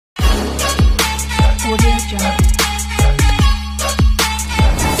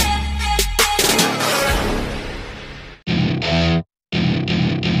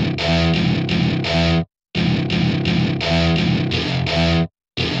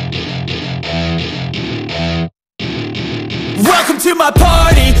my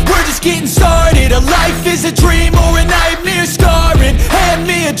party, we're just getting started. A life is a dream or a nightmare scarring. Hand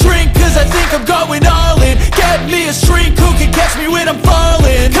me a drink cause I think I'm going all in. Get me a shrink who can catch me when I'm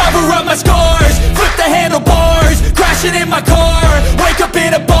falling. Cover up my scars, flip the handlebars, crashing in my car, wake up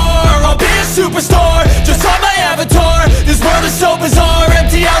in a bar. I'll be a superstar, just on my avatar. This world is so bizarre,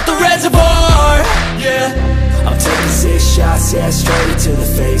 empty out the reservoir. Yeah, I'm taking 6 shots, yeah, straight to the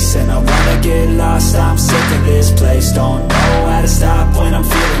face. And I wanna get lost, I'm sick of this place. Don't know how to stop when I'm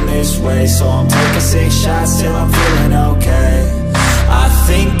feeling this way. So I'm taking 6 shots till I'm feeling okay. I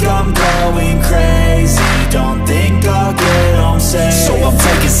think I'm going crazy, don't think I'll get home safe. So I'm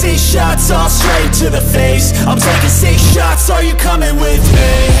taking 6 shots, all straight to the face. I'm taking 6 shots, are you coming with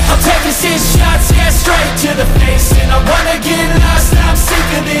me? I'm taking 6 shots, yeah, straight to the face. And I wanna get lost, I'm sick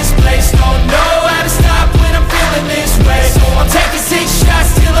of this place. Don't know how to stop when I'm feeling this way. So I'm taking 6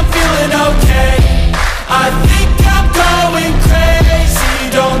 shots till I'm feeling okay. I think I'm going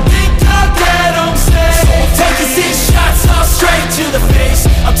crazy, don't think I'll get home safe. So I'm taking 6 shots, all straight to the face.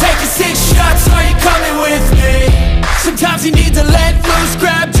 I'm taking 6 shots, are you coming with me? Sometimes you need to let loose,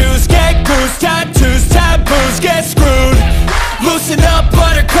 grab juice, get goose, tattoos, taboos, get screwed. Loosen up,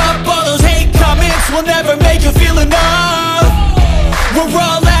 buttercup, all those hate comments will never make you feel enough. We're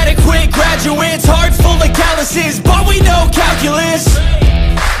all adequate graduates, heart full of calluses, but we know calculus.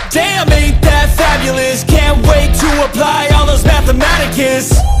 Damn, ain't that fabulous? Can't wait to apply all those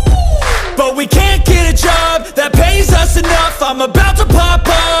mathematicus. But we can't get a job that pays us enough. I'm about to pop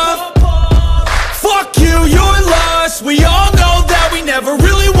off. Fuck you, you're lost. We all know that we never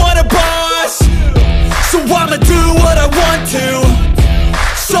really want a boss. So I'ma do what I want to,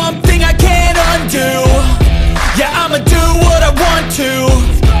 something I can't undo. Yeah, I'ma do what I want to,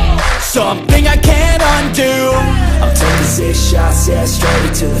 something I can't undo. I'm taking 6 shots, yeah,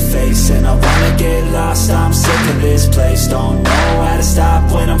 straight to the face. And I wanna get lost, I'm sick of this place. Don't know how to stop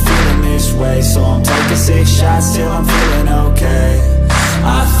when I'm feeling this way. So I'm taking 6 shots till I'm feeling okay.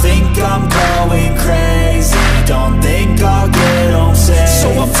 I think I'm going crazy, don't think I'll get home safe. So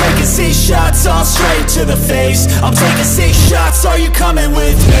I'm taking 6 shots, all straight to the face. I'm taking 6 shots, are you coming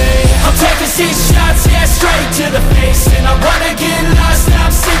with me? I'm taking 6 shots, yeah, straight to the face. And I wanna get lost,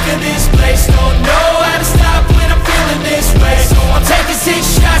 I'm sick of this place. Don't know how to stop when I'm feeling this way. So I'm taking 6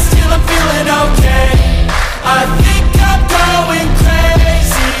 shots.